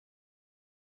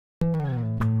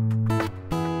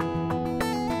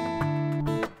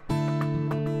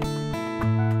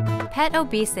Pet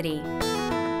obesity.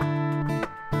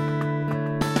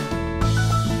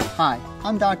 Hi,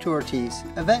 I'm Dr. Ortiz,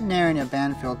 a veterinarian at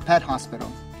Banfield Pet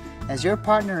Hospital. As your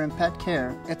partner in pet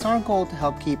care, it's our goal to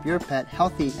help keep your pet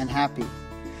healthy and happy.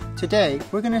 Today,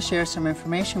 we're going to share some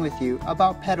information with you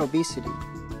about pet obesity.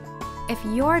 If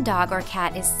your dog or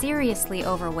cat is seriously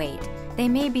overweight, they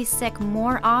may be sick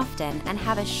more often and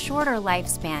have a shorter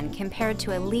lifespan compared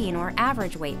to a lean or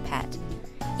average weight pet.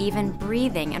 Even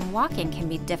breathing and walking can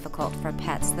be difficult for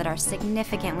pets that are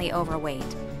significantly overweight,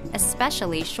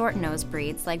 especially short-nosed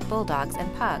breeds like bulldogs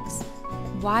and pugs.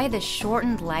 Why the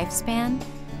shortened lifespan?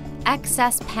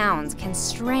 Excess pounds can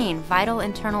strain vital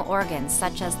internal organs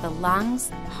such as the lungs,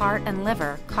 heart, and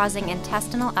liver, causing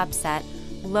intestinal upset,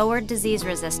 lowered disease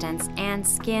resistance, and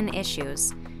skin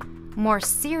issues. More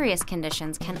serious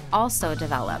conditions can also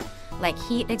develop, like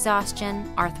heat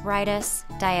exhaustion, arthritis,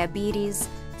 diabetes,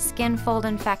 skin fold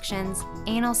infections,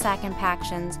 anal sac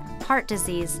impactions, heart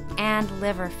disease, and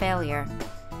liver failure.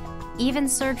 Even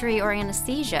surgery or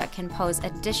anesthesia can pose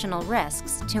additional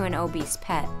risks to an obese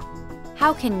pet.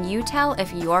 How can you tell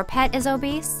if your pet is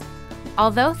obese?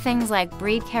 Although things like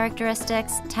breed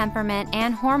characteristics, temperament,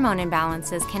 and hormone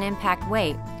imbalances can impact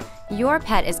weight, your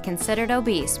pet is considered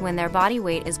obese when their body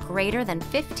weight is greater than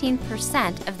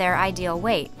 15% of their ideal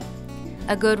weight.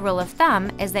 A good rule of thumb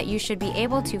is that you should be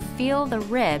able to feel the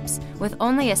ribs with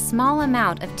only a small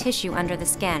amount of tissue under the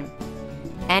skin.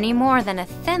 Any more than a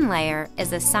thin layer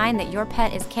is a sign that your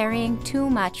pet is carrying too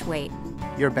much weight.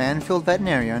 Your Banfield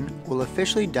veterinarian will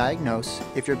officially diagnose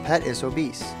if your pet is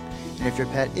obese. And if your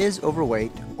pet is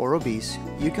overweight or obese,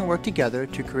 you can work together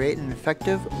to create an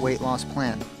effective weight loss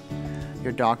plan.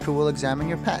 Your doctor will examine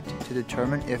your pet to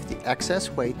determine if the excess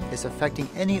weight is affecting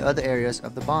any other areas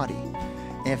of the body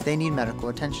and if they need medical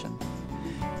attention.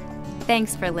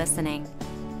 Thanks for listening.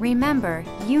 Remember,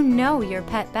 you know your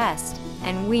pet best,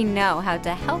 and we know how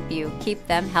to help you keep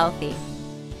them healthy.